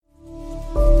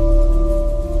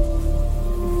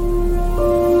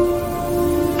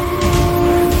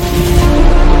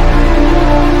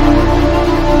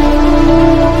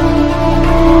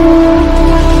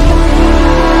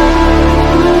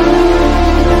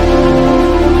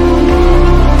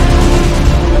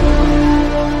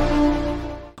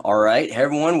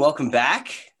everyone, welcome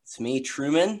back. It's me,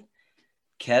 Truman,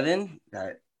 Kevin,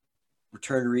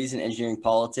 Return to Reason, Engineering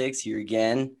Politics here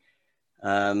again.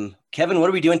 Kevin, what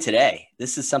are we doing today?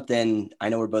 This is something I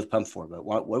know we're both pumped for, but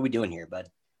what are we doing here,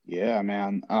 bud? Yeah,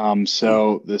 man.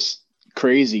 So this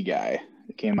crazy guy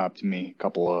came up to me a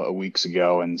couple of weeks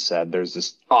ago and said, there's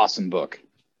this awesome book.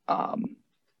 I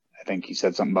think he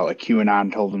said something about like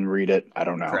QAnon told him to read it. I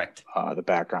don't know. Correct. The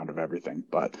background of everything,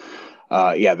 but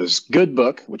yeah, this good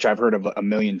book, which I've heard of a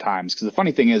million times. Because the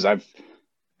funny thing is, I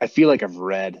feel like I've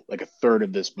read like a third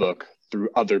of this book through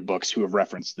other books who have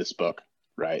referenced this book,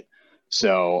 right?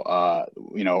 So,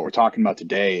 what we're talking about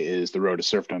today is The Road to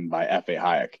Serfdom by F.A.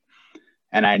 Hayek.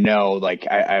 And I know, like,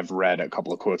 I've read a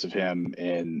couple of quotes of him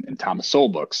in Thomas Sowell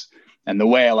books. And the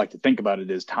way I like to think about it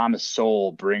is Thomas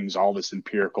Sowell brings all this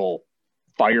empirical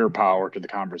firepower to the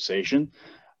conversation.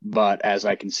 But as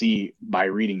I can see by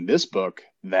reading this book,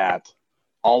 that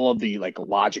all of the like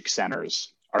logic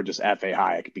centers are just F.A.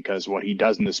 Hayek, because what he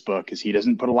does in this book is he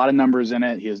doesn't put a lot of numbers in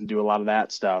it. He doesn't do a lot of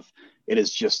that stuff. It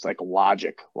is just like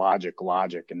logic,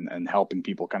 and helping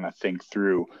people kind of think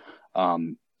through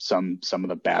some of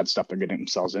the bad stuff they're getting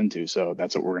themselves into. So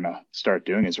that's what we're going to start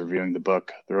doing, is reviewing the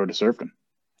book, The Road to Serfdom.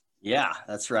 Yeah,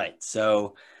 that's right.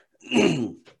 So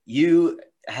this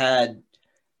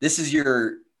is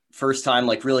your first time,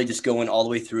 like really just going all the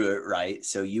way through it, right?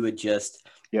 So you would just,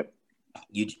 Yep.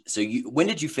 When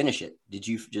did you finish it? Did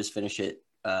you just finish it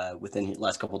within the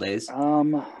last couple of days?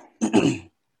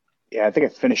 Yeah, I think I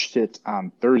finished it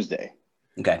on Thursday.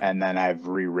 Okay. And then I've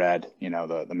reread,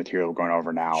 the material we're going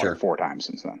over now Sure. 4 times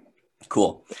since then.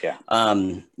 Cool. But yeah.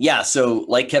 Yeah. So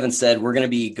like Kevin said, we're going to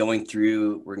do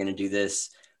this.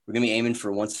 We're going to be aiming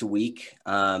for once a week.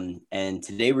 And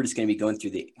today we're just going to be going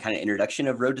through the kind of introduction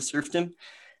of Road to Serfdom.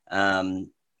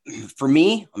 For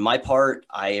me, on my part,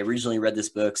 I originally read this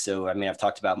book. So, I mean, I've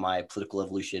talked about my political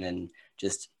evolution and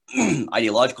just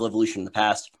ideological evolution in the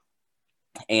past.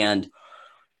 And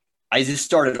I just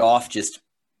started off just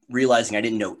realizing I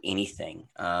didn't know anything.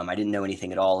 I didn't know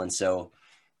anything at all. And so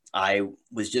I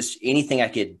was just anything I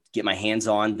could get my hands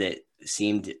on that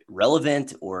seemed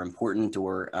relevant or important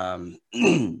or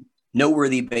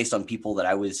noteworthy based on people that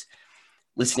I was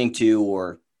listening to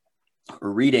or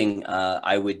reading,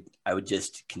 I would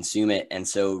just consume it. And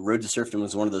so Road to Serfdom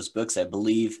was one of those books. I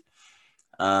believe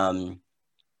Thomas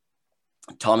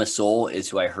Sowell is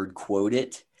who I heard quote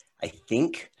it, I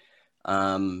think.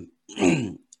 I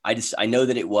know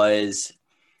that it was,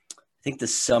 I think the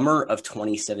summer of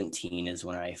 2017 is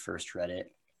when I first read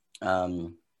it.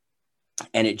 And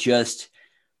it just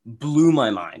blew my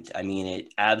mind. I mean,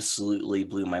 it absolutely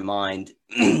blew my mind.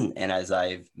 And as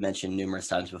I've mentioned numerous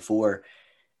times before,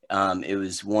 it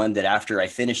was one that after I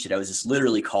finished it, I was just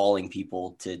literally calling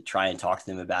people to try and talk to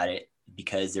them about it,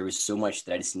 because there was so much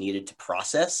that I just needed to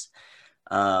process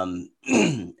and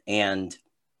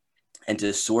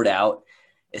to sort out,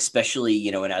 especially,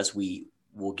 and as we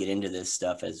will get into this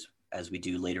stuff as we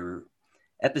do later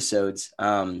episodes,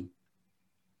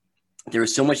 there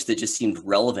was so much that just seemed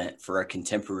relevant for a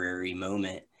contemporary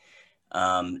moment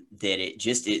that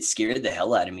it scared the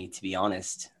hell out of me, to be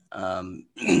honest.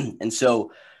 And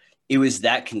so it was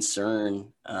that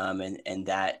concern and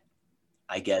that,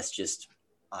 I guess, just,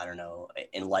 I don't know,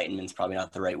 enlightenment's probably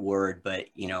not the right word, but,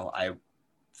 I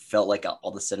felt like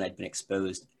all of a sudden I'd been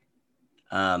exposed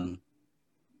to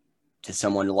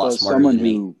someone a lot smarter than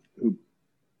me.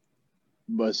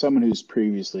 But someone who's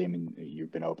previously, I mean,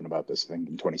 you've been open about this thing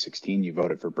in 2016, you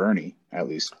voted for Bernie, at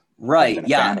least. Right. Been a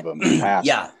Yeah. fan of him in the past.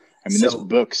 Yeah. I mean, this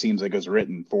book seems like it was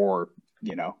written for,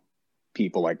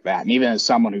 people like that. And even as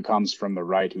someone who comes from the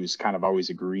right, who's kind of always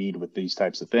agreed with these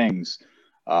types of things,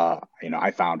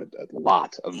 I found a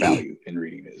lot of value in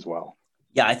reading it as well.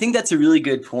 Yeah, I think that's a really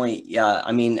good point. Yeah.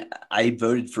 I mean, I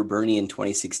voted for Bernie in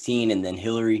 2016 and then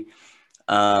Hillary.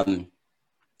 And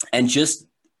just,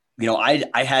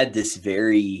 I had this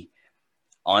very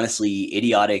honestly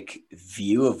idiotic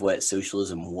view of what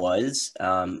socialism was.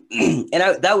 And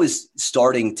that was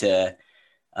starting to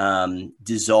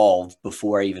dissolve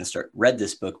before I even read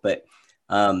this book. But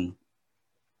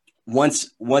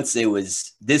once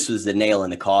this was the nail in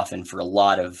the coffin for a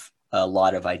lot of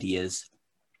ideas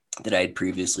that I had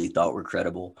previously thought were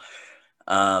credible.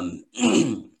 And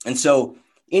so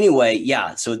anyway,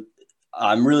 yeah, so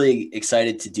I'm really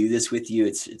excited to do this with you.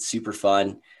 It's super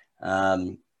fun.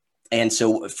 And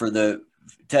so we'll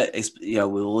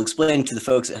explain to the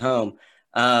folks at home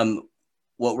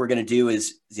what we're going to do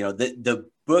is, the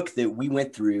book that we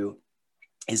went through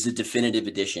is the definitive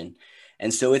edition.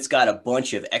 And so it's got a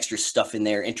bunch of extra stuff in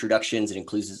there, introductions. It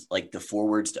includes like the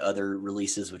forewords to other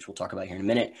releases, which we'll talk about here in a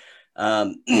minute.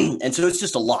 And so it's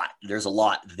just a lot. There's a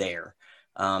lot there.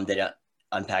 that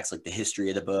unpacks like the history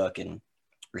of the book and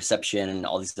reception and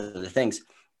all these other things.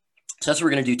 So that's what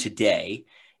we're going to do today,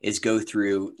 is go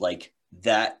through like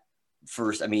that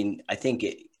first. I mean, I think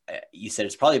you said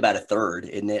it's probably about a third,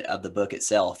 isn't it, of the book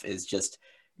itself is just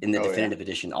in the definitive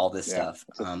edition, all this stuff.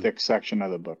 It's a thick section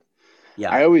of the book. Yeah.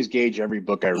 I always gauge every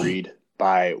book I read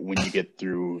by when you get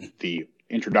through the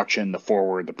introduction, the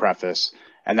foreword, the preface,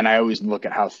 and then I always look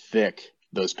at how thick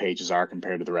those pages are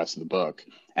compared to the rest of the book.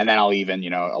 And then I'll even,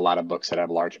 a lot of books that have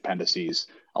large appendices,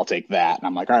 I'll take that and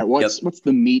I'm like, all right, what's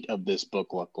the meat of this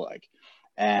book look like?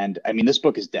 And I mean, this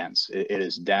book is dense. It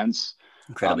is dense.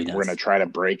 Incredibly dense. We're going to try to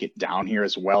break it down here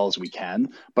as well as we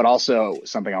can, but also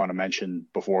something I want to mention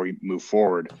before we move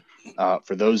forward.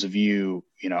 For those of you,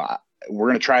 we're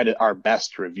going to try our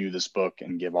best to review this book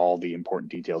and give all the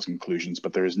important details and conclusions,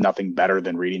 but there is nothing better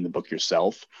than reading the book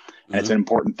yourself. And it's an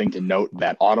important thing to note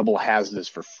that Audible has this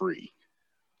for free.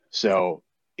 So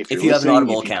if you have an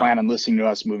Audible account, plan on listening to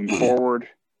us moving forward,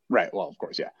 right. Well, of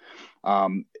course. Yeah.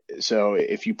 So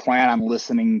if you plan on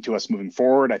listening to us moving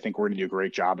forward, I think we're going to do a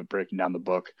great job at breaking down the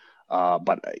book.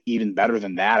 But even better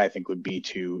than that, I think would be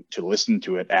to listen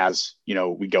to it as,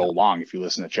 we go along. If you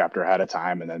listen to chapter ahead of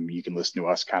time, and then you can listen to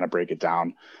us kind of break it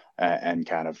down and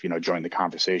kind of, join the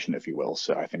conversation, if you will.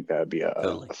 So I think that would be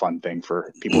a fun thing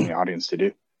for people in the audience to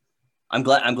do. I'm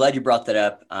glad you brought that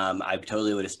up. I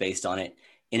totally would have spaced on it.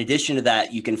 In addition to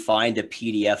that, you can find a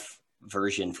PDF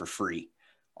version for free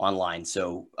online.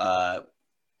 So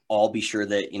I'll be sure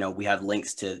that, we have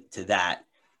links to that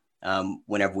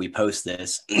whenever we post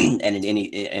this and in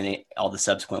any all the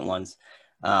subsequent ones.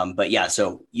 But yeah,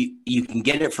 so you can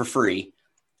get it for free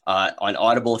on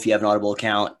Audible if you have an Audible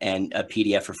account, and a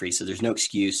PDF for free. So there's no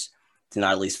excuse to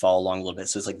not at least follow along a little bit.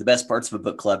 So it's like the best parts of a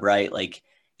book club, right? Like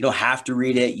you don't have to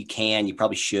read it. You can, you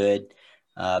probably should,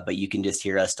 but you can just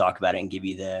hear us talk about it and give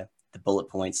you the bullet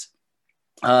points.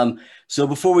 So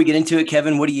before we get into it,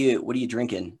 Kevin, what are you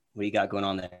drinking? What do you got going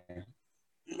on there?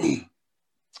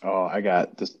 Oh, I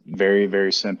got this very,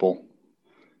 very simple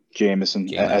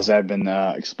Jameson. As I've been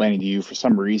explaining to you, for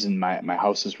some reason, my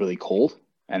house is really cold,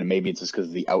 and maybe it's just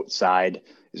because the outside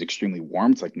is extremely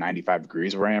warm. It's like 95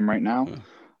 degrees where I am right now.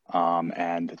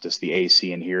 And just the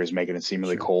AC in here is making it seem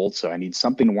really cold. So I need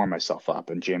something to warm myself up,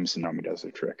 and Jameson normally does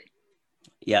the trick.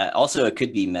 Yeah. Also, it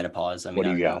could be menopause. I mean, what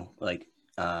do you got? Like,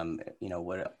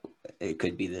 what it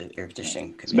could be, the air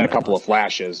conditioning. It's been a couple of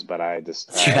flashes, but I don't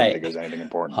think there's anything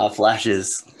important. Hot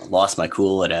flashes. Lost my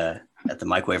cool at the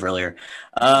microwave earlier.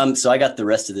 So I got the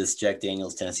rest of this Jack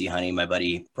Daniel's Tennessee Honey my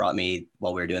buddy brought me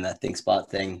while we were doing that Think Spot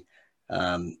thing.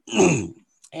 And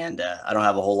I don't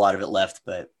have a whole lot of it left,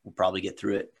 but we'll probably get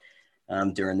through it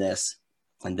during this.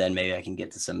 And then maybe I can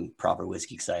get to some proper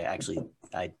whiskey, because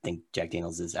I think Jack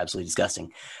Daniel's is absolutely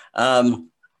disgusting.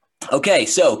 Okay,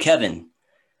 so Kevin,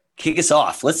 kick us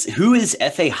off. Who is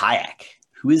F.A. Hayek?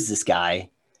 Who is this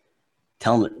guy?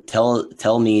 Tell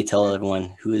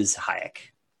everyone, who is Hayek?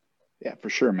 Yeah, for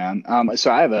sure, man.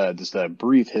 So I have just a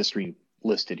brief history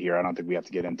listed here. I don't think we have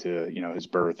to get into, his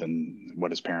birth and what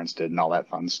his parents did and all that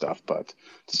fun stuff, but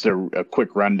just a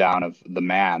quick rundown of the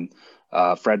man.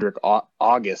 Friedrich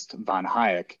August von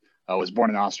Hayek was born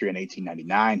in Austria in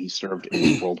 1899. He served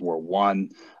in World War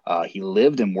I. He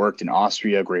lived and worked in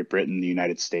Austria, Great Britain, the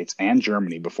United States, and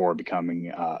Germany before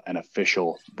becoming an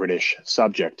official British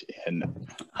subject in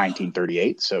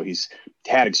 1938. So he's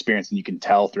had experience, and you can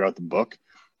tell throughout the book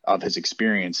of his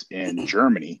experience in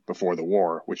Germany before the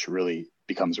war, which really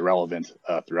becomes relevant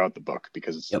throughout the book,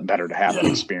 because it's better to have that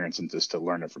experience and just to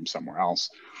learn it from somewhere else.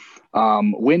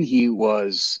 When he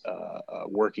was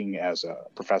working as a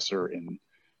professor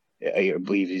I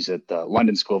believe he's at the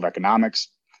London School of Economics,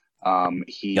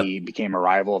 he became a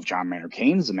rival of John Maynard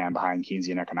Keynes, the man behind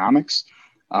Keynesian economics.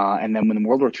 And then when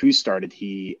World War II started,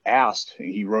 he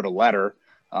wrote a letter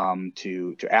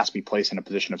to ask to be placed in a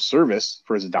position of service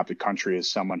for his adopted country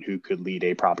as someone who could lead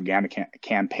a propaganda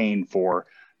campaign for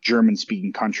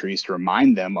German-speaking countries to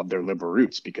remind them of their liberal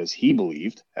roots, because he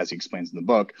believed, as he explains in the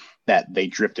book, that they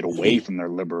drifted away from their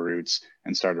liberal roots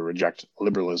and started to reject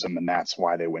liberalism, and that's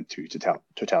why they went to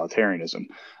totalitarianism.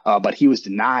 But he was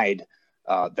denied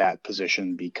that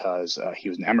position because he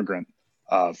was an immigrant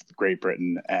of Great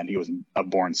Britain, and he was a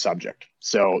born subject.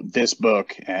 So this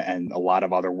book and a lot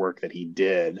of other work that he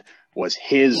did was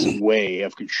his way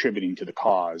of contributing to the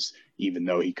cause, even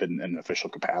though he couldn't in an official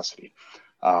capacity.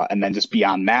 And then just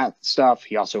beyond that stuff,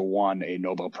 he also won a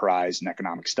Nobel Prize in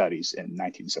Economic Studies in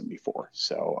 1974.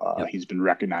 So he's been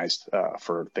recognized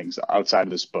for things outside of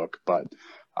this book, but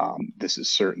this is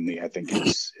certainly, I think,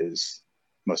 his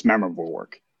most memorable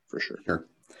work for sure. Sure.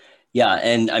 Yeah.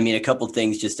 And I mean, a couple of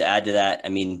things just to add to that. I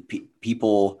mean,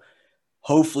 people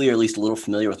hopefully, or at least a little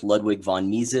familiar with Ludwig von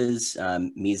Mises.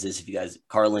 Mises, if you guys,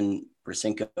 Carlin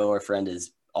Brasenko, our friend,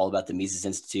 is all about the Mises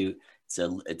Institute.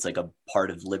 It's like a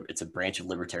part of, it's a branch of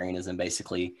libertarianism,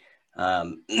 basically.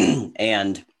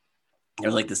 And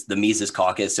there's like the Mises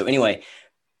Caucus. So anyway,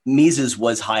 Mises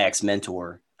was Hayek's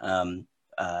mentor,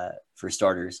 for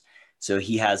starters. So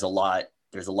he has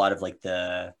there's a lot of like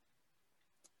the,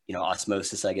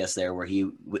 osmosis, I guess, there, where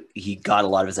he got a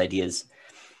lot of his ideas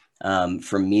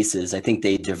from Mises. I think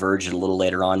they diverged a little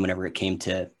later on whenever it came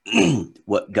to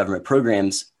what government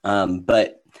programs.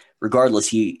 But regardless,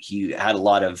 he had a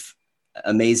lot of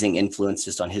amazing influence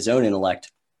just on his own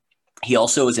intellect. He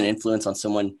also was an influence on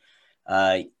someone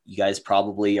you guys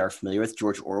probably are familiar with.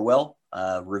 George Orwell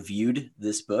reviewed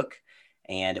this book,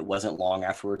 and it wasn't long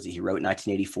afterwards that he wrote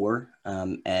 1984,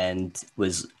 and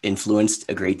was influenced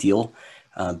a great deal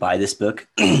by this book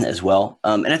as well.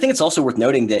 And I think it's also worth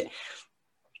noting that,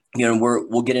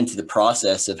 we'll get into the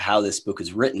process of how this book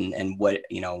is written and what,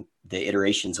 the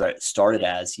iterations, what it started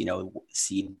as,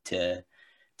 seed to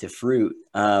fruit.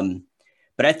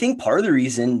 But I think part of the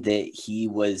reason that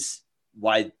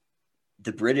why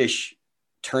the British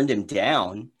turned him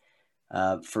down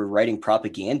for writing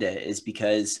propaganda is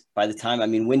because by the time,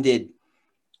 when did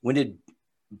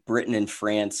Britain and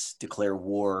France declare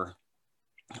war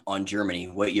on Germany?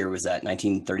 What year was that?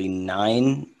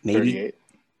 1939, maybe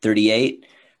 38.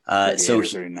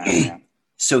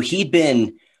 So he'd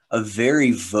been a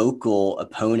very vocal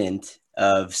opponent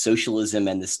of socialism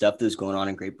and the stuff that was going on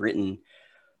in Great Britain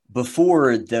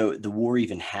before the war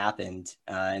even happened.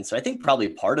 And so I think probably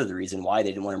part of the reason why they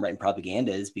didn't want him writing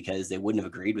propaganda is because they wouldn't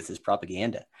have agreed with his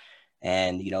propaganda.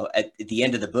 And, at the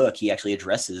end of the book, he actually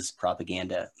addresses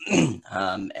propaganda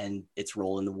and its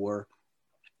role in the war.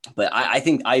 But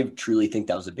I truly think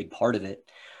that was a big part of it,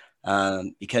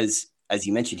 because, as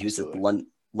you mentioned, he was at the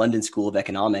London School of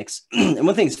Economics. And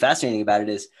one thing that's fascinating about it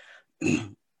is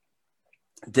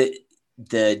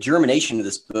the germination of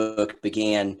this book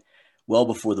began well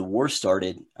before the war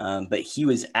started, but he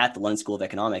was at the London School of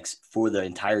Economics for the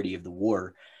entirety of the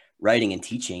war, writing and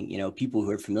teaching. People who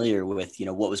are familiar with,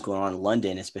 what was going on in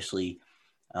London, especially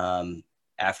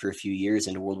after a few years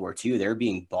into World War II, they're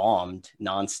being bombed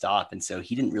nonstop. And so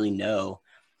he didn't really know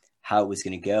how it was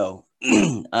going to go.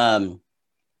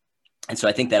 And so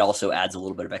I think that also adds a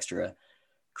little bit of extra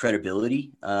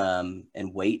credibility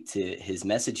and weight to his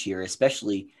message here,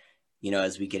 especially,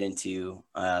 as we get into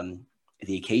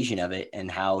the occasion of it and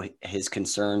how his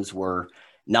concerns were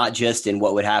not just in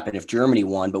what would happen if Germany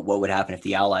won, but what would happen if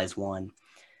the Allies won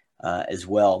as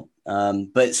well.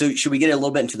 But so should we get a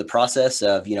little bit into the process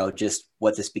of, just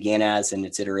what this began as and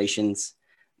its iterations?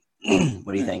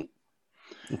 What do you think?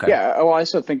 Okay. Yeah, well, I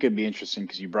still think it'd be interesting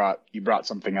because you brought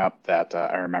something up that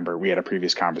I remember we had a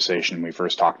previous conversation when we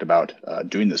first talked about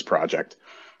doing this project.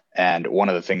 And one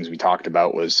of the things we talked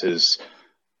about was his,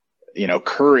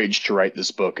 courage to write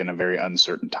this book in a very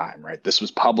uncertain time, right? This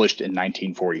was published in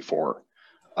 1944.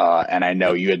 And I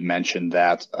know you had mentioned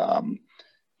that,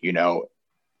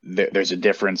 there's a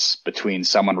difference between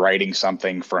someone writing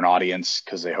something for an audience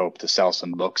because they hope to sell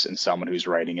some books and someone who's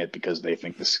writing it because they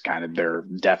think this is kind of their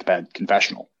deathbed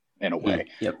confessional in a way.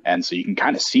 Yep. And so you can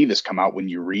kind of see this come out when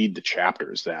you read the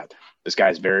chapters, that this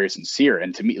guy's very sincere.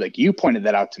 And to me, like you pointed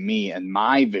that out to me, and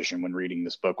my vision when reading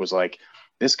this book was like,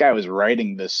 this guy was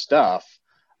writing this stuff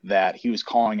that he was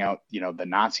calling out, the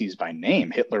Nazis by name,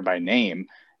 Hitler by name.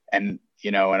 And,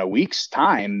 in a week's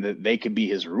time that they could be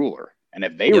his ruler. And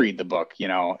if they read the book,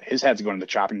 his head's going to the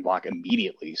chopping block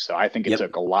immediately. So I think it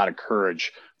took a lot of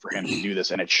courage for him to do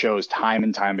this. And it shows time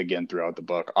and time again throughout the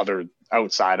book,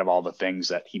 outside of all the things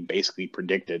that he basically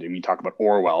predicted. And you talk about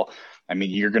Orwell.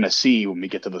 You're going to see when we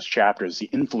get to those chapters, the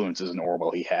influences in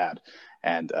Orwell he had.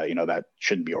 And, that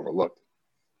shouldn't be overlooked.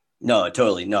 No,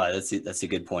 totally. No, that's a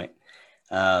good point.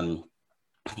 And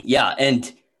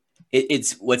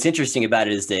it's what's interesting about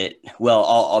it is that, well,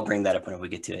 I'll bring that up when we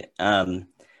get to it.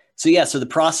 So the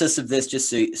process of this, just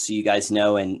so you guys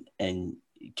know, and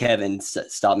Kevin,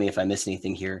 stop me if I miss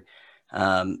anything here.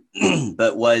 But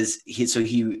he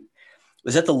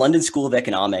was at the London School of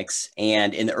Economics,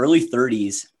 and in the early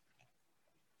 30s,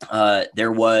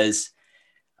 there was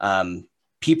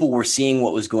people were seeing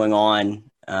what was going on.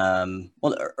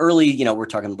 Early, we're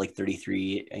talking like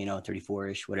 33,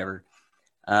 34-ish, whatever.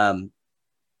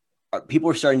 People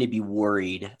were starting to be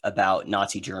worried about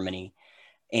Nazi Germany.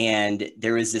 And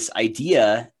there is this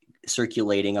idea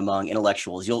circulating among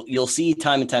intellectuals. You'll see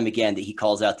time and time again that he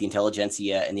calls out the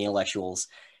intelligentsia and the intellectuals,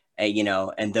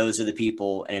 and those are the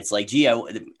people. And it's like, gee,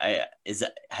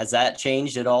 has that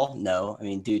changed at all? No.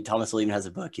 Dude, Thomas Lee even has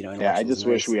a book, Yeah, I just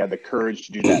wish we had the courage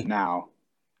to do that now.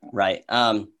 Right.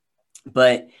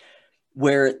 But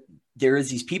where there is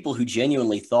these people who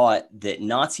genuinely thought that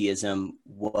Nazism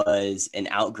was an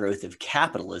outgrowth of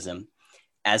capitalism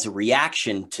as a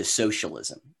reaction to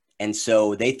socialism. And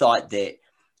so they thought that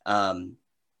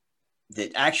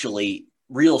that actually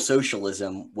real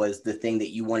socialism was the thing that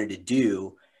you wanted to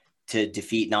do to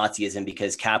defeat Nazism,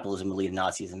 because capitalism would lead to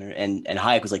Nazism. And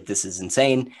Hayek was like, this is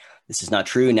insane. This is not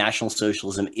true. National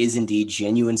socialism is indeed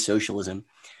genuine socialism.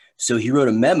 So he wrote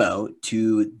a memo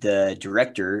to the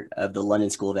director of the London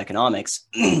School of Economics.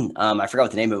 I forgot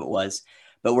what the name of it was,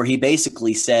 but where he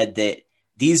basically said that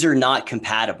these are not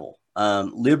compatible.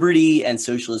 Liberty and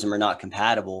socialism are not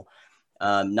compatible.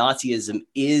 Nazism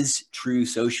is true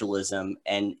socialism,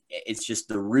 and it's just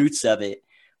the roots of it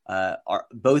are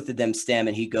both of them stem.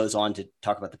 And he goes on to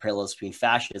talk about the parallels between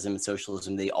fascism and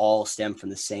socialism. They all stem from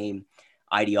the same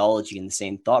ideology and the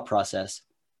same thought process.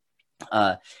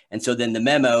 And so then the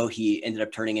memo, he ended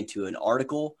up turning into an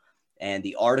article, and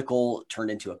the article turned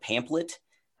into a pamphlet.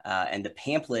 And the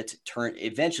pamphlet turned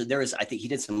eventually, I think he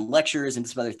did some lectures and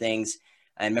some other things.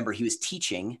 I remember he was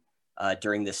teaching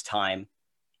during this time.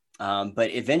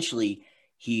 But eventually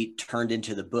he turned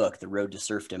into the book, The Road to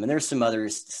Serfdom. And there's some other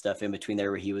stuff in between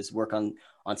there where he was working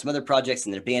on some other projects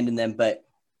and then abandoned them.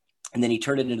 And then he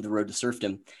turned it into The Road to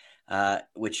Serfdom,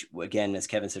 which, again, as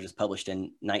Kevin said, was published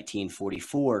in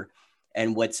 1944.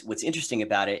 And what's interesting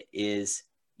about it is,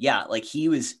 like he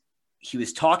was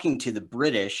talking to the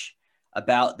British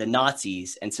about the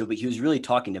Nazis. And so, but he was really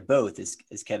talking to both,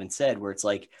 as Kevin said, where it's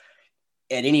like,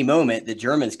 at any moment, the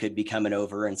Germans could be coming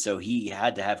over. And so he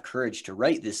had to have courage to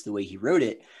write this the way he wrote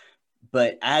it.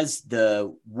 But as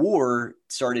the war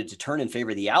started to turn in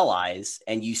favor of the Allies,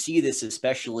 and you see this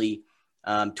especially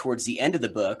towards the end of the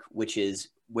book, which is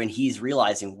when he's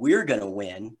realizing we're going to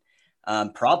win,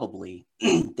 probably,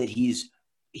 that he's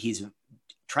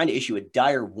trying to issue a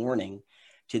dire warning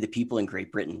to the people in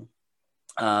Great Britain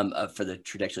for the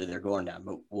trajectory they're going down.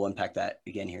 But we'll unpack that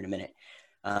again here in a minute.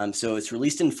 So it's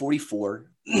released in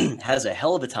 44, has a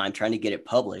hell of a time trying to get it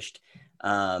published.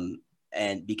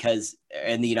 And because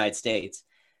in the United States,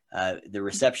 the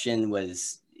reception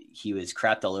was, he was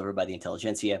crapped all over by the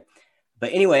intelligentsia.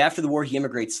 But anyway, after the war, he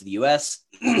immigrates to the US,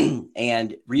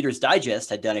 and Reader's Digest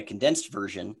had done a condensed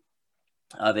version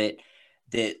of it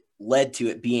that led to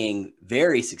it being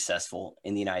very successful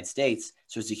in the United States.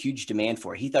 So there's a huge demand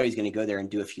for it. He thought he was going to go there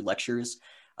and do a few lectures.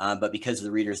 But because of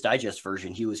the Reader's Digest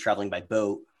version, he was traveling by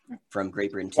boat from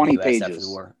Great Britain to the US pages. After the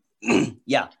war.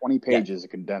 20 pages, a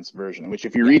condensed version, which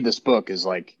if you read this book is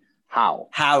like, how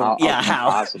can you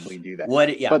possibly do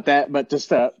that? But just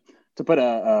to put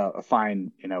a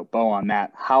fine, bow on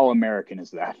that, how American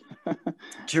is that?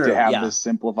 True, to have this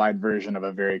simplified version of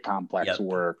a very complex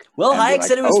work. Well, Hayek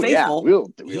said it was faithful. Yeah,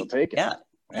 we'll take it.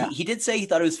 Yeah. He did say he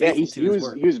thought it was faithful to his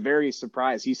work. He was very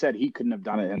surprised. He said he couldn't have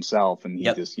done it himself, and he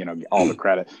just, all the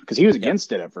credit, because he was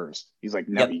against it at first. He's like,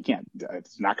 no, you can't.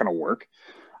 It's not going to work.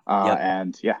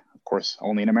 And of course,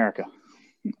 only in America.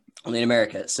 Only in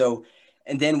America. So,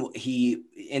 and then he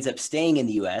ends up staying in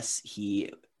the U.S.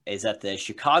 He is at the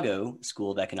Chicago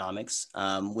School of Economics,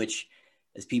 which,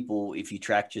 as people, if you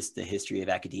track just the history of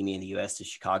academia in the U.S., the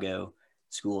Chicago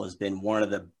School has been one of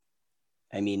the,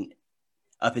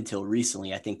 up until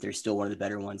recently, I think they're still one of the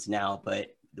better ones now,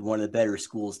 but one of the better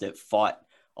schools that fought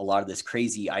a lot of this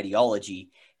crazy ideology.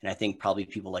 And I think probably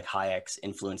people like Hayek's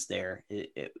influence there,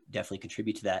 it definitely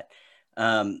contribute to that.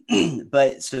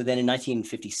 But so then in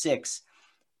 1956,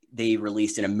 they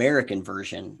released an American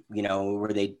version,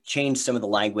 where they changed some of the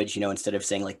language, instead of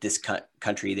saying like this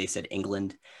country, they said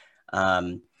England.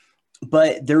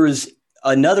 But there was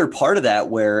another part of that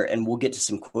where, and we'll get to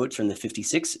some quotes from the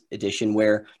 56 edition,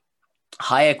 where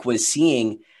Hayek was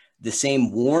seeing the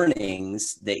same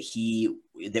warnings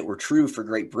that were true for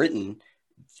Great Britain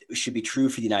should be true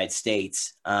for the United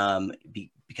States,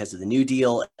 because of the New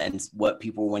Deal and what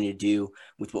people wanted to do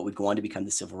with what would go on to become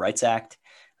the Civil Rights Act.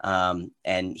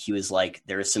 And he was like,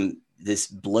 there is this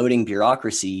bloating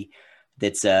bureaucracy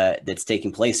that's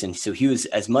taking place. And so he was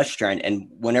as much trying, and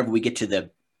whenever we get to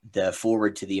the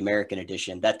forward to the American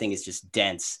edition, that thing is just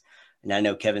dense. And I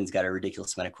know Kevin's got a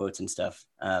ridiculous amount of quotes and stuff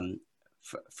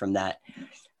from that.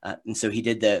 And so he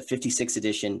did the 56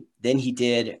 edition. Then he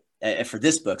did for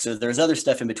this book. So there's other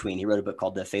stuff in between. He wrote a book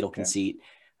called The Fatal Conceit.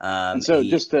 And so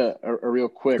just a real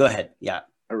quick, go ahead. Yeah.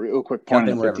 A real quick point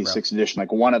on the 56 edition,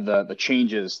 like one of the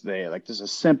changes there's a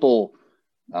simple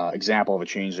example of a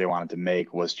change they wanted to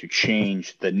make was to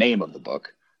change the name of the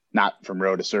book, not from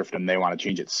Road to Serfdom. They want to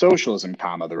change it Socialism,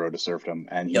 The Road to Serfdom.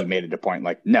 And he made it a point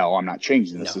like, no, I'm not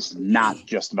changing this. No. This is not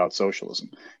just about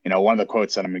socialism. One of the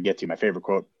quotes that I'm going to get to, my favorite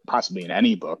quote possibly in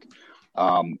any book,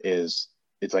 is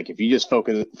it's like if you just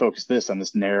focus this on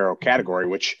this narrow category,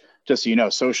 which, just so you know,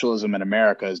 socialism in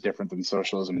America is different than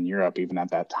socialism in Europe. Even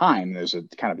at that time, there's a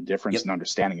kind of a difference in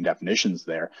understanding and definitions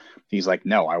there. He's like,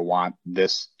 no, I want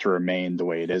this to remain the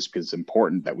way it is because it's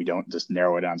important that we don't just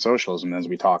narrow it down socialism. And as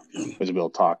we'll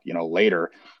talk,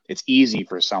 later, it's easy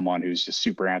for someone who's just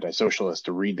super anti-socialist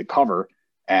to read the cover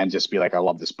and just be like, I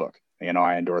love this book.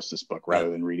 I endorse this book rather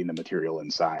than reading the material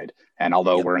inside. And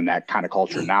although we're in that kind of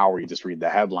culture now where you just read the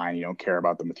headline, you don't care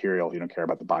about the material, you don't care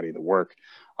about the body of the work.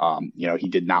 He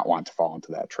did not want to fall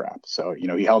into that trap. So,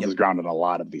 he held his ground on a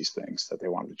lot of these things that they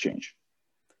wanted to change.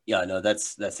 Yeah, no,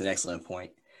 that's an excellent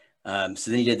point. So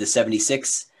then he did the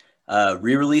 76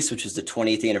 re-release, which was the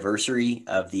 20th anniversary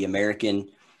of the American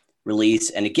release.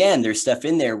 And again, there's stuff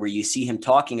in there where you see him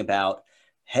talking about,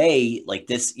 hey, like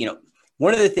this,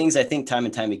 one of the things I think time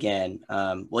and time again,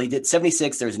 he did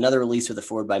 76. There's another release with the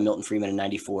forward by Milton Friedman in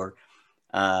 94.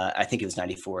 I think it was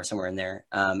 94, somewhere in there.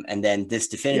 And then this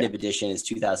definitive edition is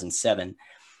 2007.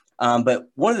 But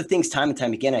one of the things time and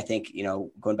time again, I think,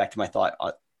 going back to my thought,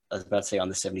 I was about to say on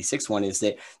the 76 one, is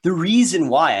that the reason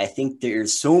why I think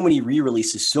there's so many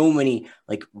re-releases, so many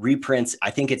like reprints, I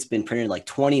think it's been printed in like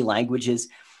 20 languages.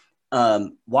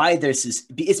 Why there's this,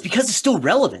 it's because it's still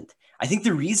relevant. I think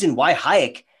the reason why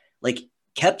Hayek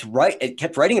kept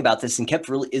writing about this and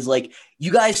is like,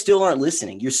 you guys still aren't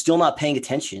listening. You're still not paying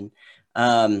attention.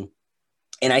 And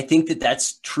I think that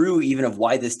that's true even of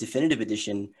why this definitive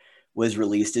edition was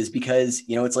released, is because,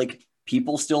 it's like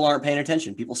people still aren't paying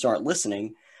attention. People still aren't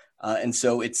listening. And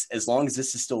so it's, as long as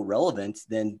this is still relevant,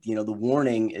 then, the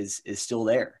warning is still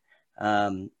there.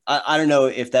 I don't know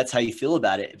if that's how you feel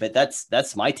about it, but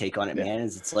that's my take on it, man,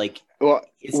 is it's like,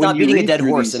 it's not beating a dead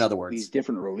horse, in other words. These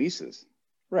different releases.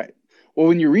 Right. Well,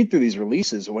 when you read through these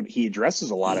releases, what he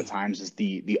addresses a lot of times is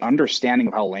the understanding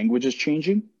of how language is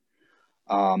changing.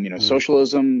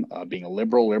 Socialism, being a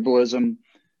liberalism.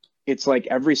 It's like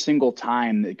every single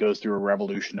time that goes through a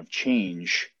revolution of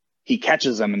change, he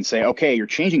catches them and say, okay, you're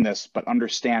changing this, but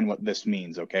understand what this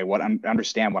means. Okay.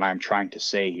 Understand what I'm trying to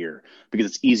say here, because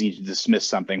it's easy to dismiss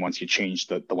something once you change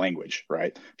the language,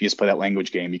 right? If you just play that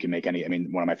language game, you can make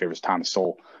one of my favorites, Thomas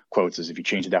Sowell quotes, is if you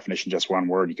change the definition just one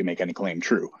word, you can make any claim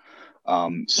true.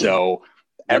 So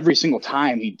every single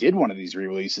time he did one of these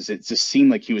re-releases, it just seemed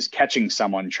like he was catching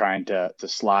someone trying to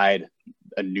slide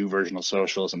a new version of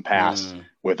socialism past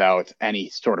without any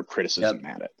sort of criticism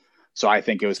at it. So I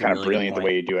think it was kind of brilliant the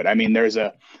way you do it. I mean, there's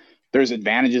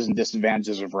advantages and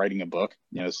disadvantages of writing a book.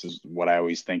 This is what I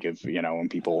always think of, when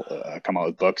people come out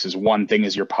with books, is one thing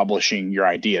is you're publishing your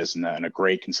ideas in a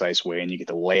great, concise way, and you get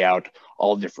to lay out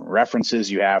all the different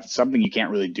references you have, something you can't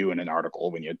really do in an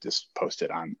article when you just post it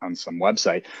on some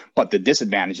website. But the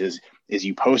disadvantage is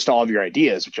you post all of your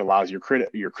ideas, which allows your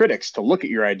critics to look at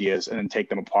your ideas and then take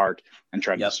them apart and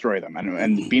try to destroy them.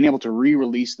 And being able to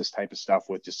re-release this type of stuff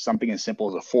with just something as simple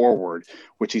as a foreword,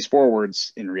 which these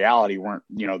forewords in reality weren't,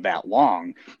 that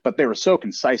long, but they were so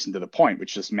concise and to the point,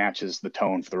 which just matches the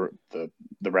tone for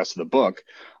the rest of the book.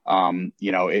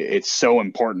 It's so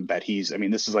important that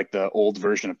this is like the old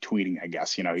version of tweeting, I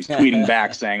guess. He's tweeting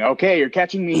back saying, okay, you're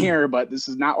catching me here, but this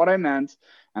is not what I meant.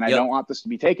 And I don't want this to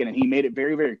be taken. And he made it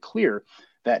very, very clear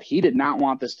that he did not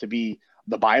want this to be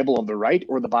the Bible of the right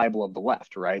or the Bible of the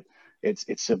left, right?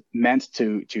 It's meant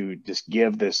to just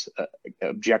give this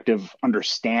objective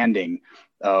understanding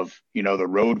of, the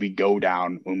road we go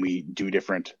down when we do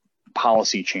different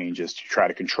policy changes to try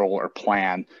to control or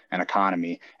plan an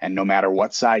economy. And no matter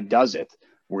what side does it,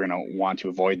 we're going to want to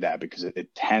avoid that, because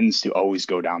it tends to always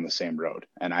go down the same road.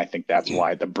 And I think that's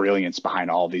why the brilliance behind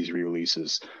all these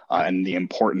re-releases and the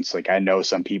importance. Like, I know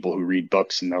some people who read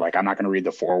books and they're like, I'm not going to read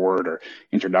the foreword or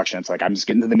introduction. It's like, I'm just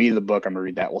getting to the meat of the book. I'm going to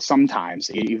read that. Well,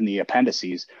 sometimes even the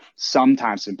appendices,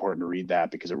 sometimes it's important to read that,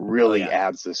 because it really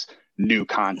adds this new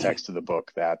context to the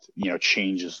book that,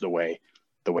 changes the way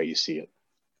you see it.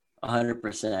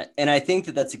 100%. And I think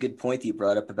that that's a good point that you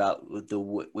brought up about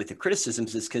with the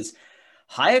criticisms, is because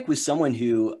Hayek was someone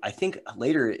who, I think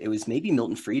later it was maybe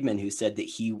Milton Friedman who said that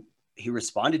he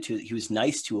responded to it. He was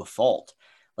nice to a fault.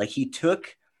 Like, he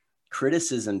took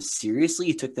criticism seriously.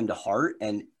 He took them to heart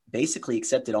and basically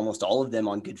accepted almost all of them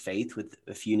on good faith, with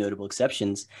a few notable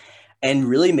exceptions, and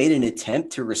really made an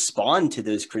attempt to respond to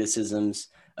those criticisms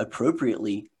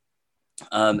appropriately.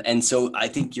 And so I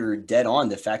think you're dead on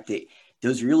the fact that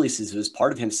those releases was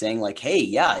part of him saying like, hey,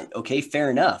 yeah, okay, fair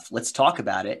enough. Let's talk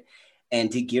about it. And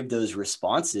to give those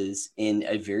responses in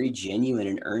a very genuine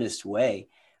and earnest way.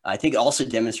 I think it also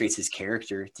demonstrates his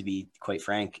character, to be quite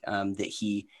frank, that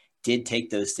he did take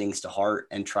those things to heart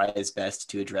and try his best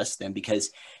to address them, because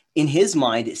in his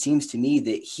mind, it seems to me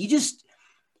that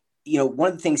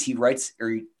one of the things he writes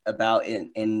about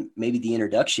in maybe the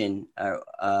introduction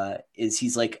is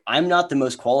he's like, I'm not the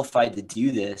most qualified to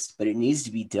do this, but it needs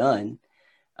to be done.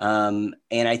 And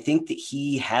I think that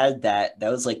he had that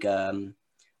was like a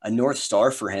North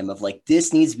Star for him of like,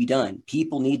 this needs to be done.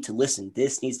 People need to listen.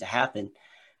 This needs to happen.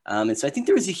 And so I think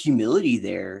there was a humility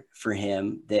there for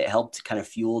him that helped kind of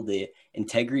fuel the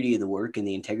integrity of the work and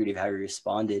the integrity of how he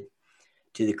responded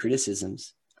to the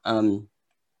criticisms.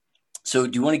 So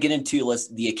do you want to get into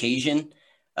the occasion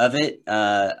of it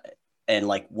and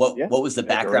like what was the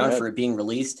background for it being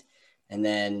released? And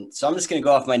then, so I'm just going to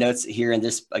go off my notes here and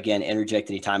just, again, interject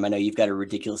anytime. I know you've got a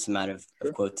ridiculous amount of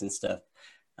quotes and stuff.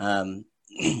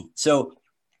 So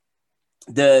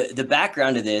the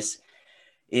background of this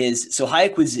is, so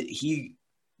Hayek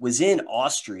was in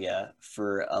Austria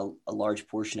for a large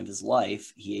portion of his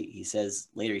life. He says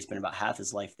later he spent about half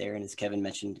his life there, and as Kevin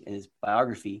mentioned in his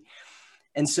biography.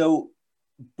 And so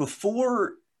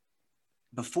before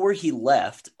he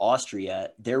left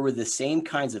Austria, there were the same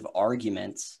kinds of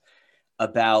arguments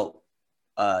about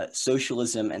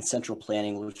socialism and central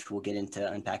planning, which we'll get into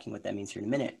unpacking what that means here in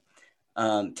a minute,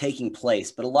 taking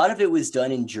place. But a lot of it was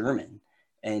done in German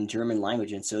and German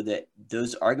language. And so that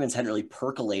those arguments hadn't really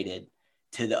percolated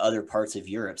to the other parts of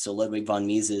Europe. So Ludwig von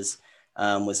Mises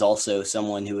was also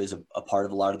someone who was a part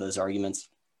of a lot of those arguments.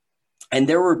 And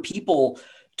there were people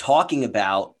talking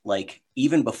about, like,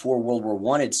 even before World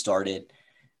War I had started,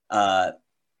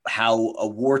 how a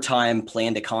wartime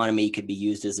planned economy could be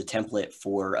used as a template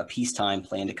for a peacetime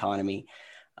planned economy.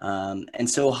 And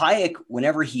so Hayek,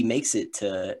 whenever he makes it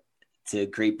to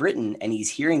Great Britain and he's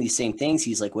hearing these same things,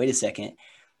 he's like, wait a second,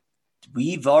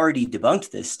 we've already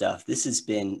debunked this stuff. This has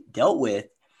been dealt with.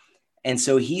 And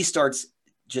so he starts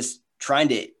just trying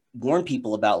to warn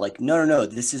people about, like, no,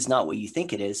 this is not what you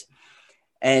think it is.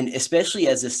 And especially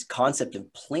as this concept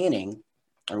of planning,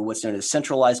 or what's known as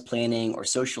centralized planning or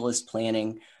socialist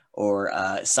planning or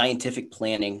scientific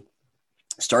planning,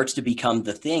 starts to become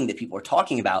the thing that people are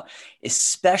talking about,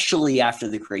 especially after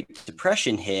the Great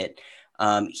Depression hit,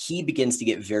 he begins to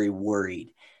get very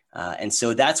worried. And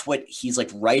so that's what he's like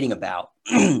writing about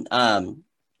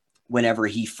whenever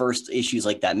he first issues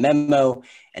like that memo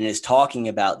and is talking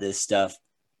about this stuff.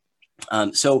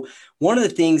 So one of the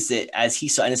things that, as he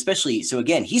saw, and especially, so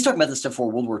again, he's talking about this stuff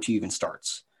before World War II even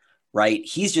starts, right?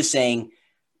 He's just saying,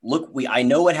 look, I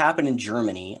know what happened in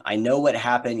Germany. I know what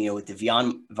happened, with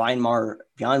the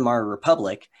Weimar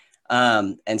Republic.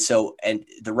 And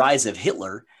the rise of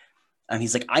Hitler.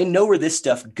 He's like, I know where this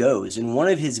stuff goes. And one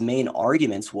of his main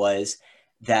arguments was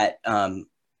that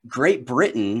Great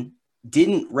Britain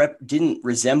didn't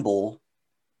resemble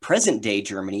present day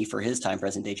Germany, for his time,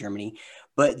 present day Germany,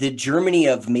 but the Germany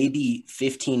of maybe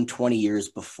 15, 20 years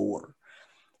before.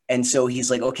 And so he's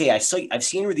like, okay, I've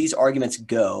seen where these arguments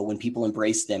go when people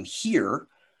embrace them here.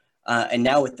 And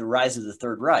now with the rise of the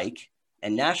Third Reich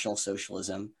and National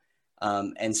Socialism.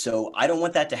 And so I don't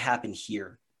want that to happen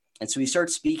here. And so he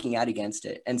starts speaking out against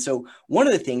it. And so one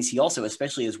of the things he also,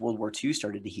 especially as World War II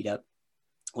started to heat up,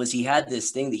 was he had this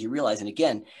thing that he realized. And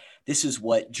again, this is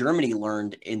what Germany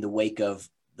learned in the wake of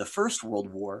the First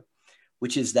World War,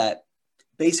 which is that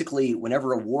basically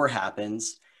whenever a war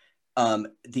happens,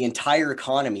 the entire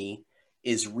economy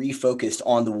is refocused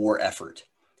on the war effort.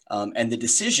 And the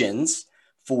decisions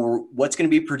for what's going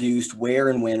to be produced, where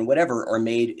and when, whatever, are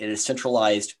made with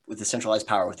a centralized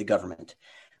power with the government.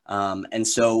 And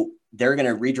so they're going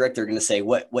to redirect, they're going to say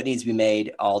what needs to be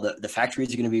made. All the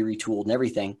factories are going to be retooled and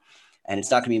everything. And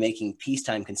it's not going to be making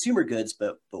peacetime consumer goods,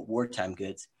 but wartime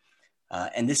goods.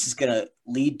 And this is going to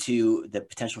lead to the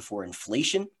potential for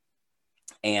inflation.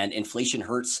 And inflation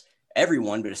hurts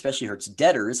everyone, but especially hurts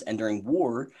debtors. And during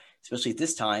war, especially at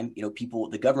this time,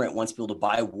 the government wants people to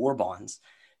buy war bonds.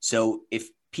 So if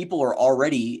people are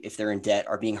already, if they're in debt,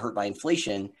 are being hurt by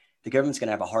inflation, the government's going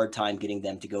to have a hard time getting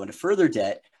them to go into further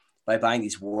debt by buying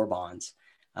these war bonds.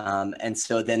 And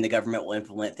so then the government will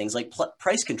implement things like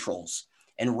price controls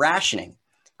and rationing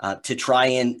to try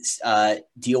and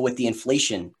deal with the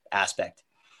inflation aspect.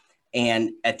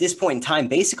 And at this point in time,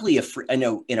 basically,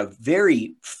 in a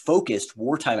very focused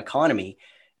wartime economy,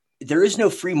 there is no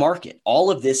free market. All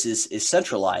of this is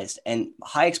centralized. And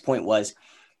Hayek's point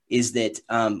is that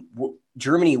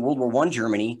Germany, World War I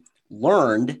Germany,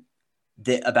 learned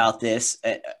about this,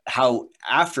 how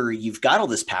after you've got all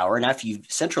this power and after you've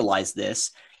centralized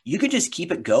this, you could just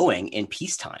keep it going in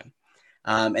peacetime.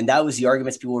 And that was the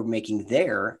arguments people were making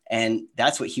there. And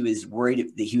that's what he was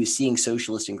worried that he was seeing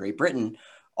socialists in Great Britain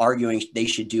arguing they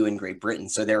should do in Great Britain.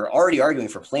 So they're already arguing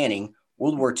for planning.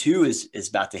 World War II is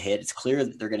about to hit. It's clear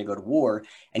that they're going to go to war.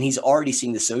 And he's already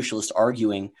seeing the socialists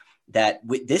arguing that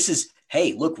this is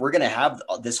hey, look, we're going to have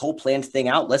this whole planned thing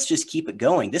out. Let's just keep it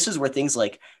going. This is where things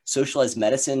like socialized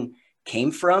medicine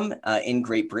came from in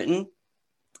Great Britain,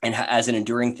 and as an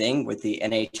enduring thing with the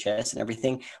NHS and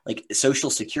everything, like social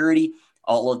security,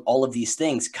 all of these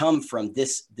things come from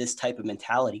this type of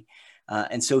mentality.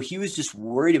 And so he was just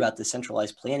worried about the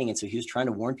centralized planning. And so he was trying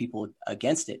to warn people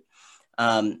against it.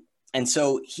 And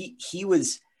so he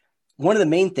was one of the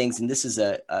main things, and this is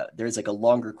there's like a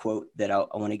longer quote that I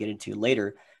want to get into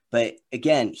later. But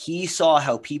again, he saw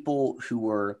how people who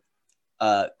were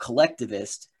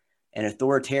collectivist and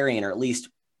authoritarian, or at least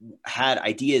had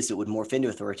ideas that would morph into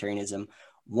authoritarianism,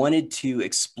 wanted to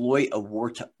exploit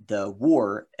the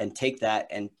war and take that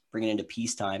and bring it into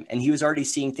peacetime. And he was already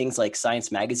seeing things like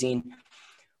Science Magazine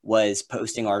was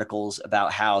posting articles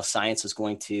about how science was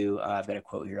going to, I've got a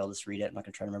quote here, I'll just read it. I'm not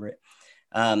going to try to remember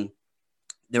it.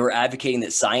 They were advocating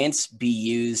that science be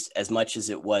used as much as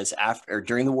it was after or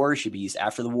during the war, should be used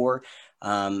after the war,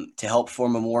 to help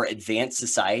form a more advanced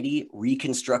society,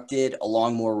 reconstructed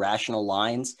along more rational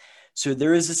lines. So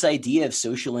there is this idea of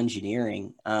social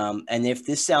engineering. And if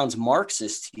this sounds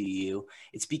Marxist to you,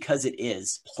 it's because it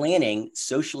is. Planning,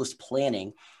 socialist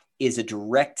planning, is a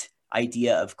direct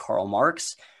idea of Karl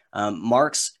Marx.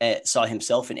 Marx saw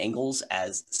himself and Engels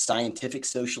as scientific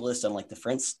socialists, unlike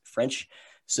the French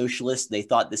socialists. They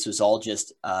thought this was all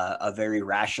just a very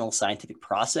rational scientific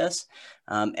process.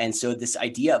 And so this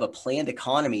idea of a planned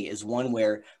economy is one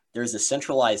where there's a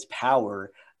centralized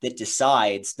power that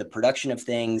decides the production of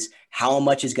things, how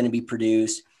much is going to be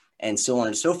produced, and so on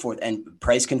and so forth, and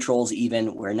price controls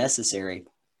even where necessary,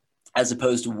 as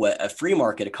opposed to what a free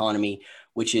market economy,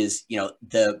 which is,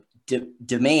 the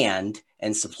demand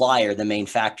and supply are the main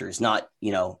factors, not,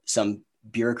 some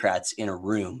bureaucrats in a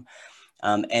room.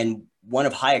 And one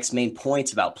of Hayek's main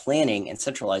points about planning and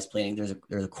centralized planning, there's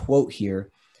a quote here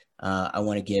I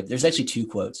want to give. There's actually two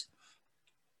quotes.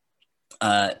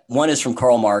 One is from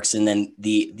Karl Marx, and then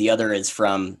the other is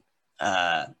from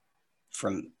Hayek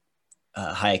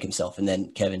himself. And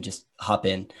then Kevin, just hop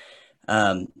in.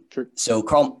 Sure. So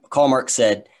Karl Marx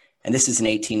said, and this is in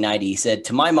 1890, he said,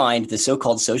 "To my mind, the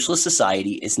so-called socialist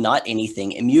society is not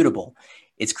anything immutable.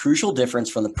 Its crucial difference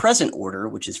from the present order,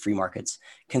 which is free markets,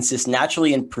 consists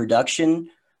naturally in production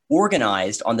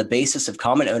organized on the basis of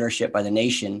common ownership by the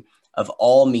nation of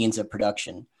all means of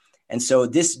production." And so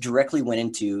this directly went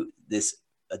into the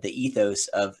ethos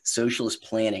of socialist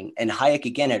planning. And Hayek,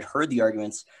 again, had heard the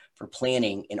arguments for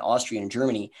planning in Austria and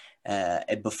Germany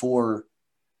before,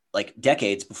 like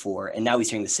decades before. And now he's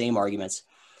hearing the same arguments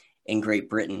in Great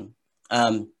Britain.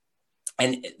 And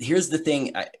here's the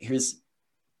thing.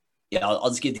 I'll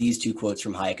just give these two quotes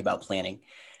from Hayek about planning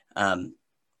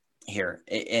here.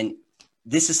 And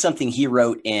this is something he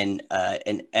wrote in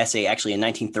an essay, actually in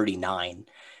 1939,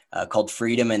 called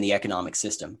Freedom and the Economic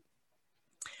System.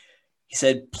 He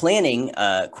said, planning,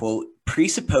 quote,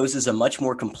 presupposes a much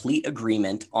more complete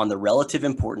agreement on the relative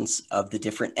importance of the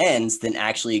different ends than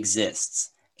actually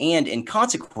exists. And in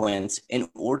consequence, in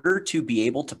order to be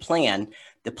able to plan,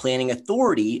 the planning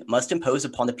authority must impose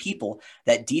upon the people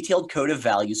that detailed code of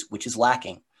values which is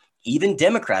lacking. Even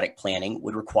democratic planning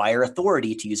would require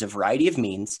authority to use a variety of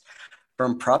means,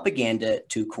 from propaganda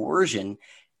to coercion,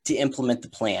 to implement the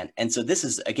plan. And so this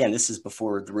is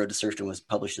before The Road to Serfdom was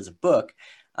published as a book.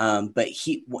 But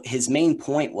his main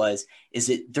point is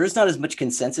that there's not as much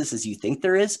consensus as you think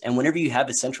there is. And whenever you have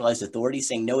a centralized authority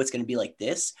saying, no, it's going to be like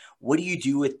this, what do you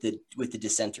do with the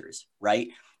dissenters, right?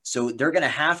 So they're going to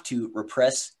have to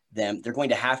repress them. They're going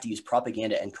to have to use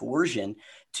propaganda and coercion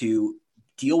to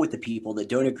deal with the people that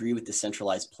don't agree with the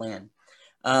centralized plan.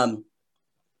 And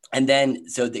then,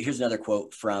 here's another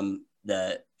quote from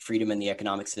the Freedom and the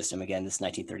Economic System. Again, this is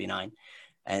 1939.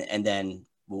 And then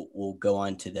we'll go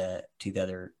on to the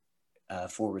other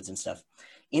forwards and stuff.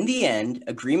 In the end,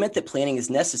 agreement that planning is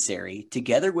necessary,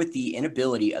 together with the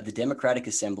inability of the Democratic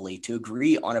Assembly to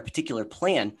agree on a particular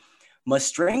plan, must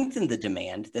strengthen the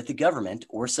demand that the government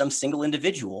or some single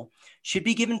individual should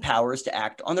be given powers to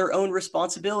act on their own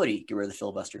responsibility. Get rid of the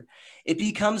filibuster. It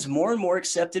becomes more and more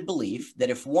accepted belief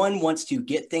that if one wants to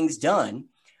get things done,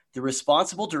 the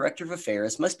responsible director of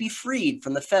affairs must be freed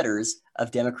from the fetters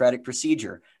of democratic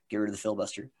procedure. Get rid of the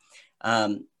filibuster.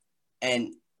 So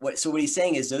what he's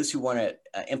saying is those who want to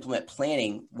implement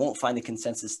planning won't find the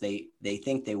consensus they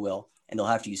think they will, and they'll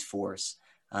have to use force.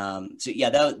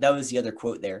 That was the other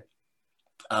quote there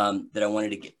that I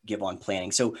wanted to give on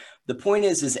planning. So the point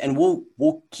is, and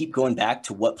we'll keep going back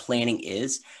to what planning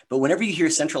is, but whenever you hear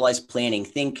centralized planning,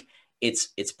 think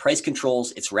it's price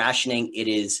controls, it's rationing. It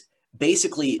is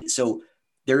basically, so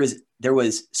there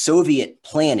was Soviet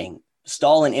planning.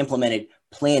 Stalin implemented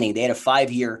planning. They had a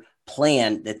 5-year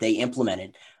plan that they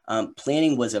implemented.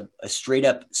 Planning was a straight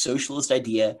up socialist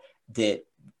idea that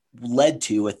led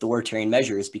to authoritarian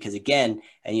measures because, again,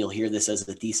 and you'll hear this as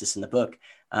the thesis in the book,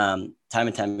 time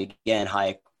and time again,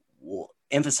 Hayek will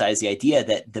emphasize the idea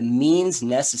that the means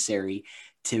necessary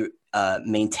to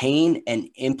maintain and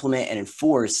implement and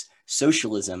enforce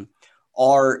socialism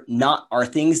are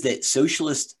things that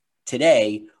socialists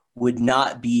today would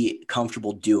not be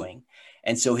comfortable doing.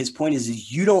 And so his point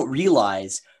is you don't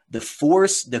realize the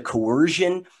force, the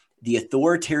coercion, the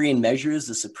authoritarian measures,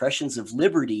 the suppressions of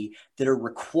liberty that are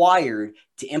required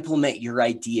to implement your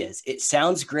ideas. It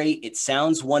sounds great. It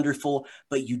sounds wonderful,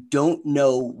 but you don't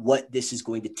know what this is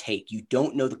going to take. You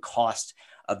don't know the cost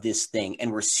of this thing.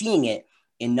 And we're seeing it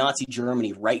in Nazi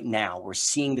Germany right now. We're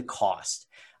seeing the cost.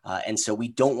 And so we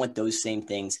don't want those same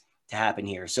things to happen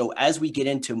here. So as we get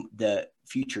into the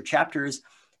future chapters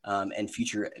and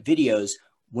future videos,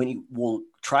 when we'll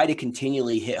try to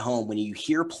continually hit home, when you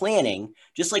hear planning,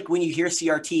 just like when you hear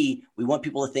CRT, we want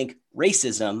people to think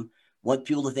racism, want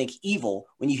people to think evil.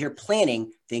 When you hear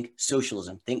planning, think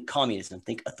socialism, think communism,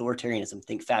 think authoritarianism,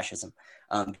 think fascism,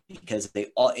 because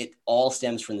it all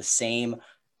stems from the same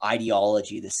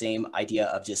ideology, the same idea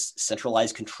of just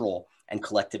centralized control and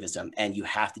collectivism. And you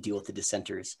have to deal with the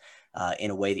dissenters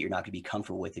in a way that you're not going to be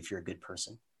comfortable with if you're a good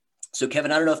person. So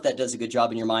Kevin, I don't know if that does a good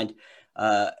job in your mind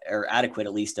or adequate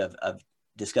at least of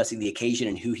discussing the occasion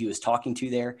and who he was talking to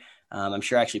there. I'm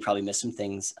sure I actually probably missed some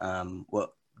things.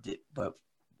 What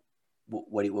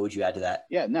would you add to that?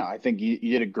 Yeah, no, I think you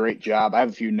did a great job. I have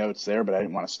a few notes there, but I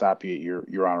didn't want to stop you.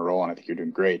 You're on a roll, and I think you're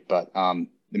doing great. But I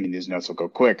mean, these notes will go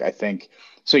quick. I think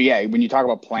so. Yeah, when you talk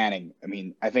about planning, I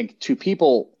mean, I think to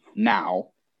people now,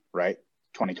 right,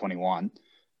 2021,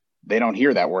 they don't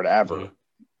hear that word ever. Mm-hmm.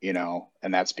 You know,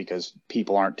 and that's because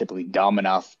people aren't typically dumb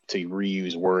enough to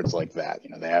reuse words like that.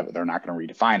 You know, they're not going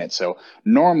to redefine it. So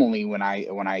normally when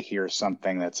I hear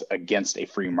something that's against a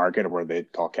free market, or what they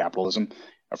call capitalism,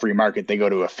 a free market, they go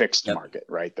to a fixed market,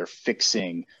 right? They're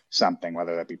fixing something,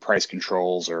 whether that be price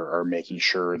controls or making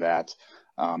sure that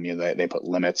they put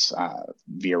limits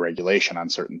via regulation on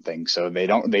certain things. So they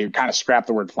kind of scrap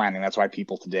the word planning. That's why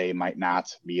people today might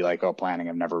not be like, oh, planning.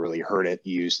 I've never really heard it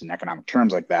used in economic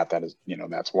terms like that. That is,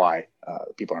 that's why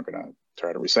people aren't going to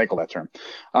try to recycle that term.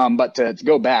 But to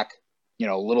go back,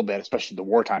 a little bit, especially the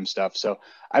wartime stuff. So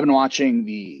I've been watching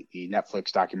the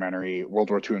Netflix documentary World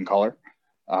War II in Color.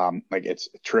 It's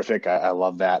terrific. I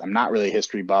love that. I'm not really a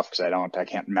history buff because I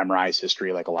can't memorize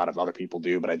history like a lot of other people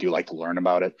do, but I do like to learn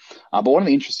about it. But one of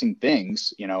the interesting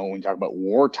things, when we talk about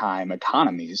wartime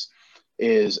economies,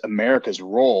 is America's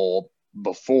role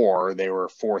before they were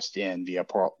forced in via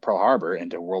Pearl Harbor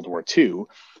into World War II.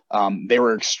 They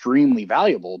were extremely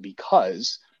valuable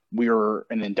because we were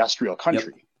an industrial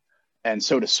country. Yep. And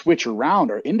so to switch around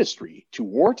our industry to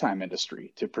wartime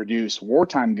industry to produce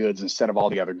wartime goods instead of all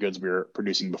the other goods we were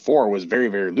producing before was very,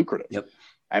 very lucrative. Yep.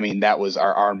 I mean, that was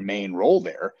our main role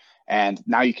there. And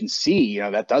now you can see,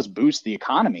 that does boost the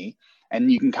economy.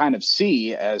 And you can kind of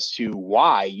see as to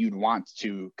why you'd want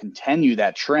to continue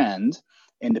that trend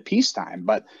into peacetime.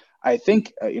 But I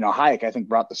think, Hayek, I think,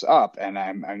 brought this up, and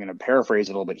I'm going to paraphrase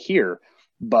it a little bit here.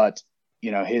 But,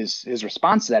 his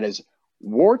response to that is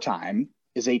wartime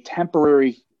is a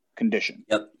temporary condition.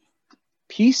 Yep.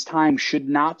 Peacetime should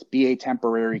not be a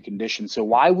temporary condition. So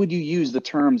why would you use the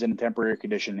terms in a temporary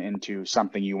condition into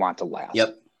something you want to last?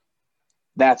 Yep.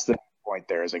 That's the point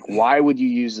there, is like, why would you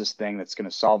use this thing that's going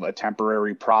to solve a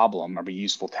temporary problem or be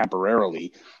useful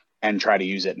temporarily and try to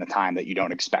use it in a time that you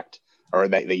don't expect or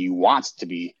that you want to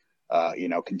be,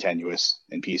 continuous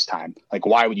in peacetime? Like,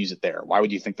 why would you use it there? Why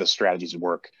would you think those strategies would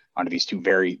work under these two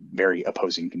very, very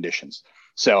opposing conditions?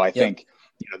 So I think,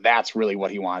 that's really what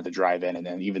he wanted to drive in. And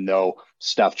then even though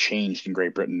stuff changed in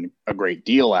Great Britain a great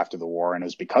deal after the war, and it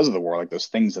was because of the war, like those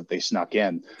things that they snuck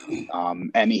in.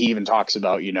 And he even talks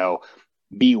about,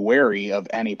 be wary of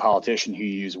any politician who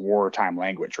use wartime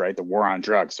language, right? The war on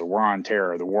drugs, the war on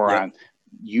terror, the war on,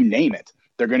 you name it.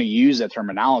 They're going to use that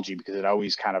terminology because it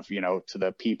always kind of, to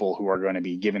the people who are going to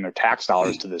be giving their tax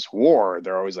dollars to this war,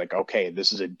 they're always like, okay,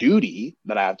 this is a duty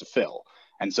that I have to fill.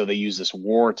 And so they use this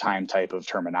wartime type of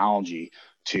terminology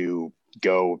to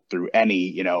go through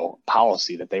any,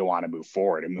 policy that they want to move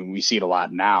forward. I mean, we see it a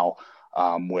lot now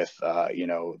with,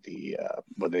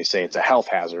 what they say, it's a health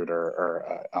hazard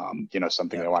or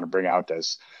something they want to bring out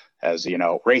as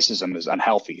racism is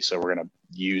unhealthy. So we're going to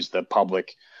use the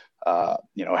public,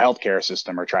 healthcare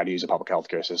system or try to use a public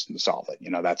healthcare system to solve it.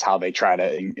 That's how they try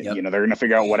to, they're going to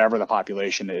figure out whatever the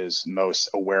population is most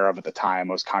aware of at the time,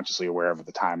 most consciously aware of at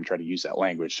the time, and try to use that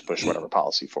language to push whatever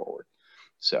policy forward.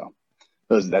 So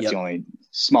that's the only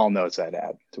small notes I'd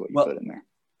add to what you put in there.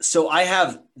 So I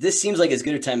have, this seems like as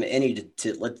good a time as any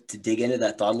to dig into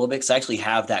that thought a little bit. Cause I actually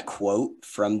have that quote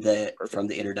from the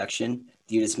introduction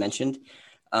you just mentioned.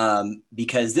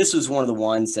 Because this was one of the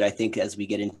ones that I think as we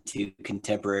get into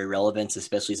contemporary relevance,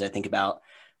 especially as I think about,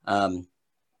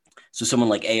 so someone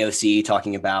like AOC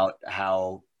talking about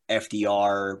how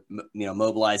FDR,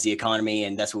 mobilized the economy,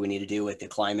 and that's what we need to do with the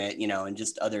climate, and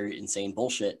just other insane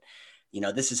bullshit.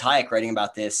 This is Hayek writing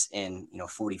about this in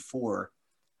 44.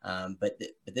 But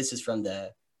this is from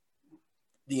the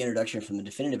introduction from the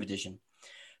definitive edition.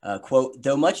 Quote,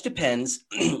 though much depends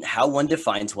how one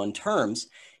defines one's terms,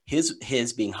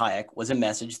 his being Hayek was a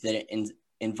message that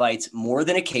invites more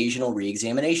than occasional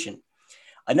reexamination.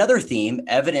 Another theme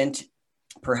evident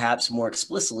perhaps more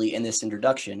explicitly in this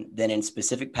introduction than in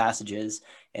specific passages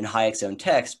in Hayek's own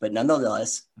text, but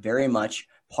nonetheless very much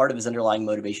part of his underlying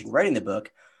motivation writing the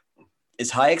book,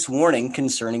 is Hayek's warning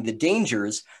concerning the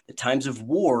dangers that times of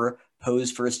war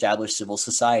pose for established civil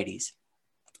societies.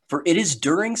 For it is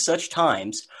during such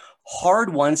times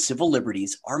hard-won civil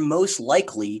liberties are most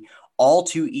likely all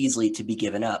too easily to be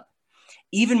given up.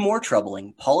 Even more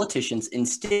troubling, politicians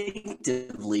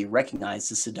instinctively recognize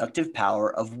the seductive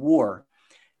power of war.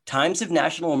 Times of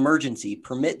national emergency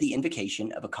permit the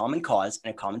invocation of a common cause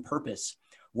and a common purpose.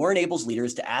 War enables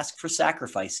leaders to ask for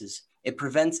sacrifices. It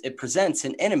presents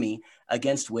an enemy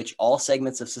against which all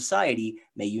segments of society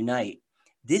may unite.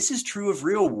 This is true of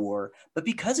real war, but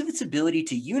because of its ability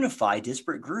to unify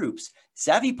disparate groups,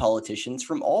 savvy politicians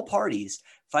from all parties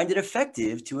find it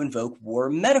effective to invoke war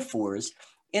metaphors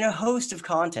in a host of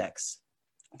contexts.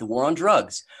 The war on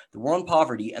drugs, the war on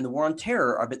poverty, and the war on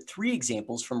terror are but three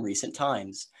examples from recent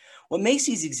times. What makes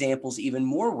these examples even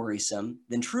more worrisome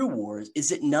than true wars is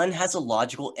that none has a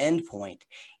logical endpoint.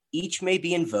 Each may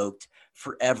be invoked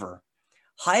forever.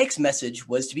 Hayek's message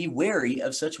was to be wary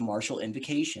of such martial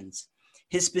invocations.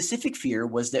 His specific fear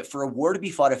was that for a war to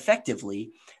be fought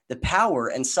effectively, the power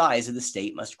and size of the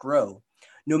state must grow.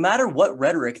 No matter what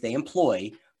rhetoric they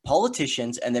employ,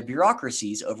 politicians and the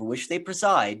bureaucracies over which they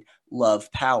preside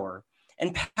love power.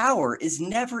 And power is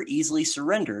never easily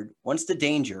surrendered once the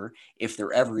danger, if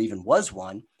there ever even was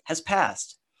one, has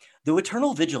passed. Though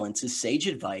eternal vigilance is sage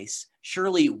advice,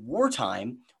 surely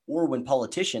wartime, or when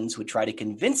politicians would try to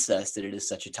convince us that it is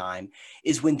such a time,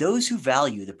 is when those who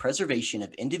value the preservation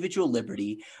of individual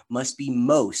liberty must be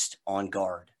most on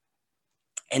guard.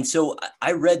 And so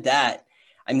I read that.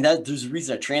 I mean, there's a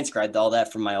reason I transcribed all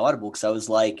that from my Audible, because I was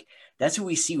like, that's what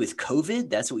we see with COVID.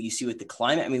 That's what you see with the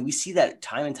climate. I mean, we see that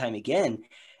time and time again.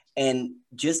 And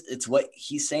just it's what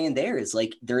he's saying there is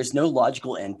like, there is no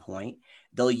logical endpoint.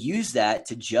 They'll use that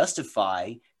to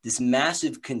justify this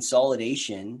massive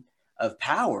consolidation of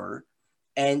power,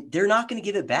 and they're not going to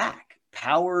give it back.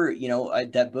 Power,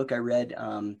 that book I read,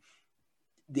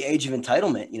 The Age of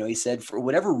Entitlement, he said for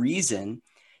whatever reason,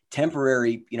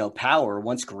 temporary, power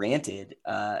once granted,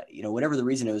 whatever the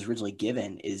reason it was originally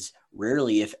given is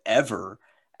rarely, if ever,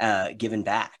 given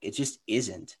back. It just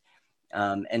isn't.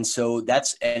 And so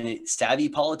savvy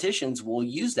politicians will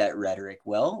use that rhetoric.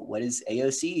 Well, what is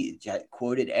AOC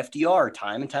quoted FDR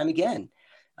time and time again?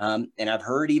 And I've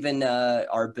heard even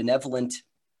our benevolent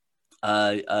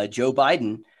Joe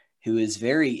Biden, who is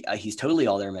he's totally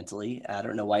all there mentally. I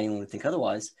don't know why anyone would think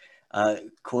otherwise.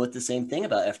 Quote the same thing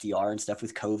about FDR and stuff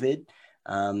with COVID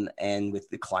and with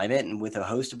the climate and with a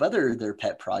host of their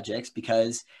pet projects,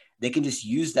 because they can just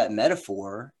use that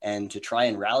metaphor and to try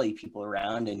and rally people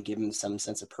around and give them some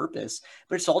sense of purpose.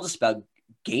 But it's all just about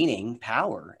gaining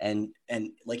power. And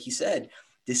like you said,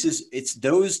 it's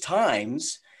those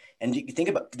times. And you think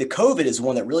about the COVID is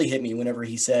one that really hit me whenever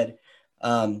he said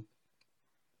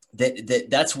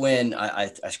that's when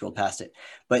I scrolled past it,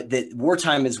 but that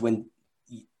wartime is when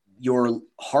your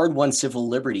hard-won civil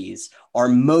liberties are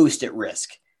most at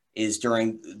risk, is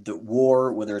during the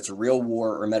war, whether it's a real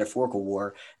war or a metaphorical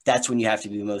war. That's when you have to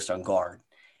be most on guard.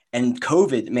 And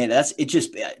COVID, man, that's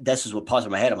just what popped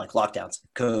in my head. I'm like, lockdowns,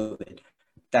 COVID,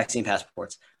 vaccine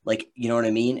passports, like, you know what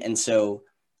I mean? And so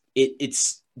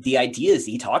it's the ideas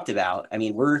he talked about. I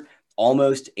mean, we're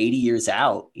almost 80 years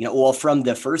out, from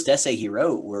the first essay he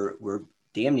wrote, we're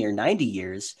damn near 90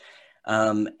 years.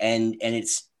 And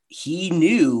he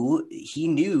knew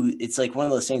it's like one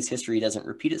of those things, history doesn't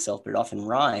repeat itself, but it often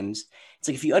rhymes. It's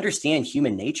like, if you understand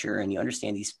human nature and you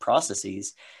understand these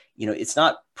processes, it's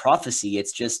not prophecy.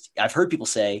 It's just, I've heard people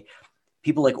say,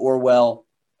 people like Orwell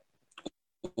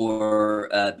or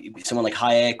someone like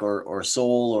Hayek or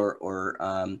Sowell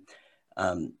or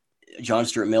John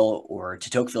Stuart Mill or de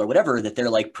Tocqueville or whatever, that they're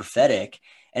like prophetic.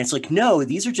 And it's like, no,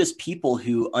 these are just people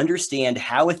who understand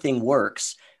how a thing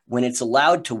works when it's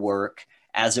allowed to work,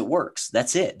 as it works.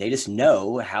 That's it. They just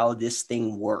know how this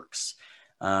thing works.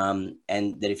 And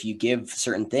that if you give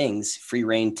certain things free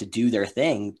reign to do their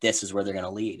thing, this is where they're going to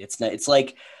lead. It's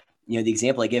like, the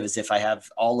example I give is if I have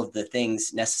all of the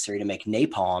things necessary to make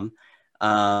napalm,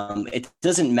 it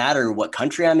doesn't matter what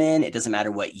country I'm in. It doesn't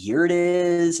matter what year it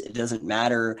is. It doesn't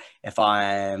matter if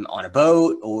I'm on a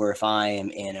boat or if I am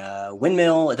in a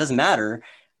windmill. It doesn't matter.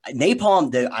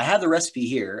 Napalm, I have the recipe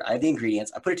here. I have the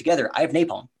ingredients. I put it together. I have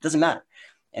napalm. It doesn't matter.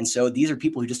 And so these are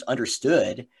people who just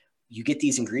understood, you get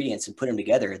these ingredients and put them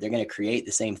together, they're going to create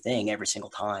the same thing every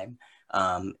single time.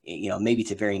 Maybe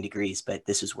to varying degrees, but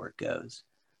this is where it goes.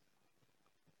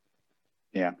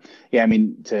 Yeah. I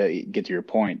mean, to get to your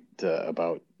point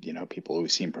about, people who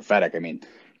seem prophetic. I mean,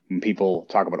 when people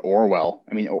talk about Orwell,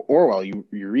 Orwell, you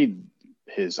read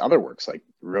his other works like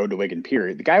Road to Wigan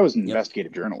Pier. The guy was an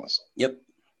investigative journalist. Yep.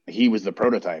 He was the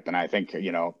prototype. And I think,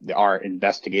 our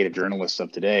investigative journalists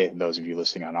of today, those of you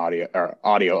listening on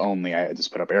audio only, I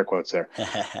just put up air quotes there.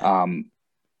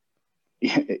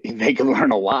 They can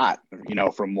learn a lot,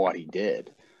 from what he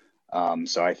did.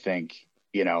 So I think,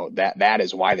 that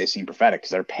is why they seem prophetic,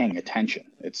 because they're paying attention.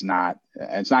 It's not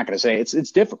going to say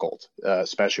it's difficult,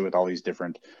 especially with all these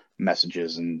different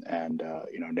messages and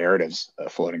narratives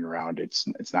floating around.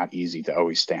 It's not easy to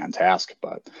always stay on task,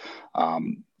 but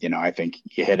I think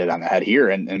you hit it on the head here.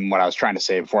 And what I was trying to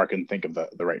say before, I couldn't think of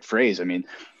the right phrase. I mean,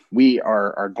 we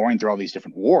are going through all these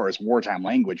different wars. Wartime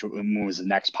language was the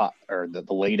next the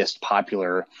latest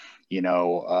popular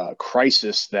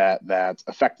crisis that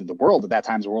affected the world. At that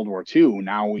time, it was World War II.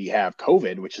 Now we have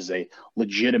COVID, which is a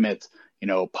legitimate,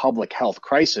 public health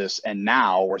crisis. And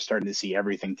now we're starting to see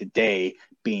everything today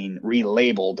being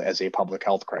relabeled as a public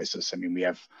health crisis. I mean, we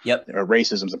have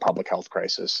racism's a public health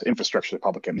crisis, infrastructure is a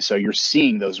public health. So you're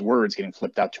seeing those words getting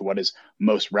flipped out to what is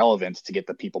most relevant to get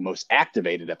the people most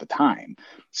activated at the time.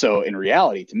 So in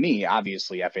reality, to me,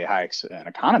 obviously F.A. Hayek's an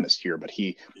economist here, but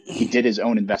he did his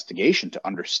own investigation to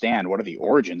understand what are the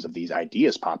origins of these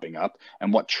ideas popping up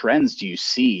and what trends do you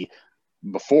see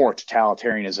before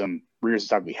totalitarianism rears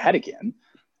its ugly head again.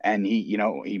 And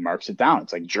he marks it down.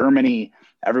 It's like Germany.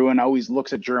 Everyone always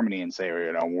looks at Germany and say,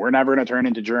 we're never going to turn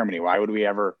into Germany. Why would we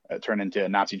ever turn into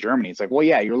Nazi Germany? It's like, well,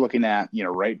 yeah, you're looking at,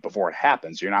 right before it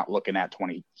happens. You're not looking at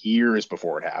 20 years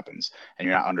before it happens, and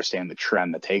you're not understanding the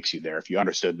trend that takes you there. If you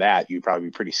understood that, you'd probably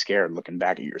be pretty scared looking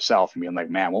back at yourself and being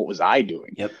like, man, what was I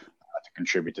doing to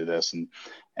contribute to this?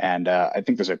 And I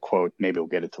think there's a quote, maybe we'll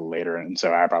get it to later. And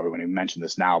so I probably wouldn't even mention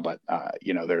this now, but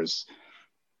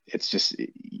it's just,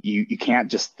 you can't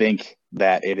just think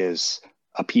that it is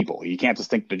a people. You can't just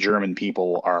think the German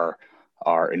people are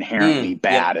inherently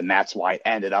bad, and that's why it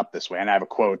ended up this way. And I have a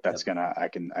quote that's I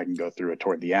can go through it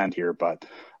toward the end here, but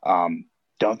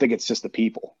don't think it's just the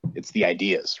people, it's the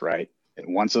ideas, right?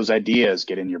 And once those ideas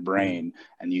get in your brain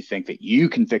and you think that you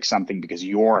can fix something because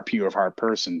you're a pure of heart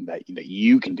person, that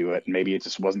you can do it, and maybe it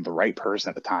just wasn't the right person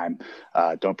at the time,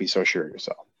 don't be so sure of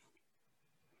yourself.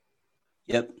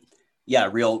 Yep. Yeah,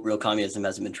 real communism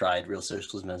hasn't been tried. Real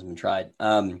socialism hasn't been tried.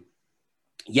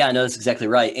 Yeah, no, that's exactly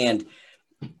right. And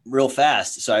real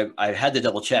fast, so I had to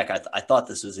double check. I thought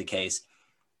this was the case.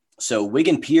 So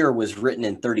Wigan Pier was written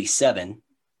in 1937,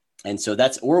 and so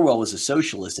Orwell was a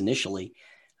socialist initially,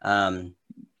 and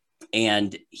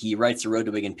he writes The Road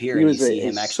to Wigan Pier, and you see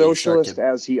him actually socialist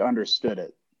as he understood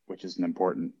it, which is an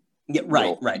important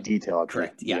right detail.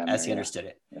 Correct. Yeah, as he understood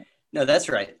it. Yeah. No, that's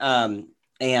right.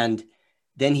 And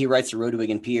then he writes The Road to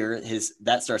Wigan Pier.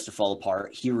 That starts to fall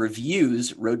apart. He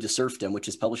reviews Road to Serfdom, which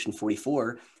is published in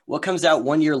 1944. What comes out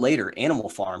 1 year later? Animal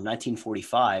Farm,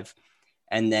 1945,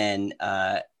 and then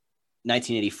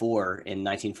 1984 in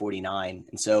 1949.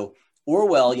 And so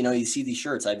Orwell, you see these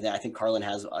shirts. I think Carlin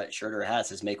has a shirt or a hat that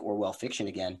says "Make Orwell Fiction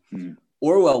Again." Mm.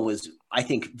 Orwell was, I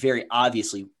think, very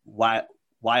obviously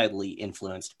wildly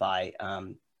influenced by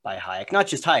Hayek. Not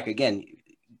just Hayek. Again,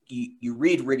 you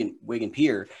read Wigan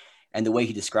Pier and the way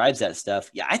he describes that stuff.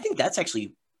 Yeah, I think that's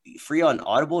actually free on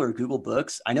Audible or Google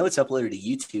Books. I know it's uploaded to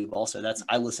YouTube also.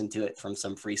 I listened to it from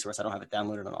some free source. I don't have it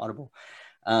downloaded on Audible.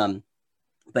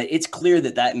 But it's clear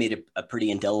that made a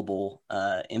pretty indelible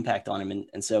impact on him.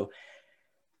 And so,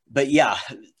 but yeah,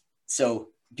 so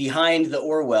behind the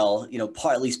Orwell,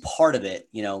 at least part of it,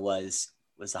 was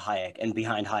the Hayek, and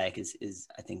behind Hayek is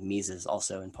I think Mises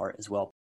also in part as well.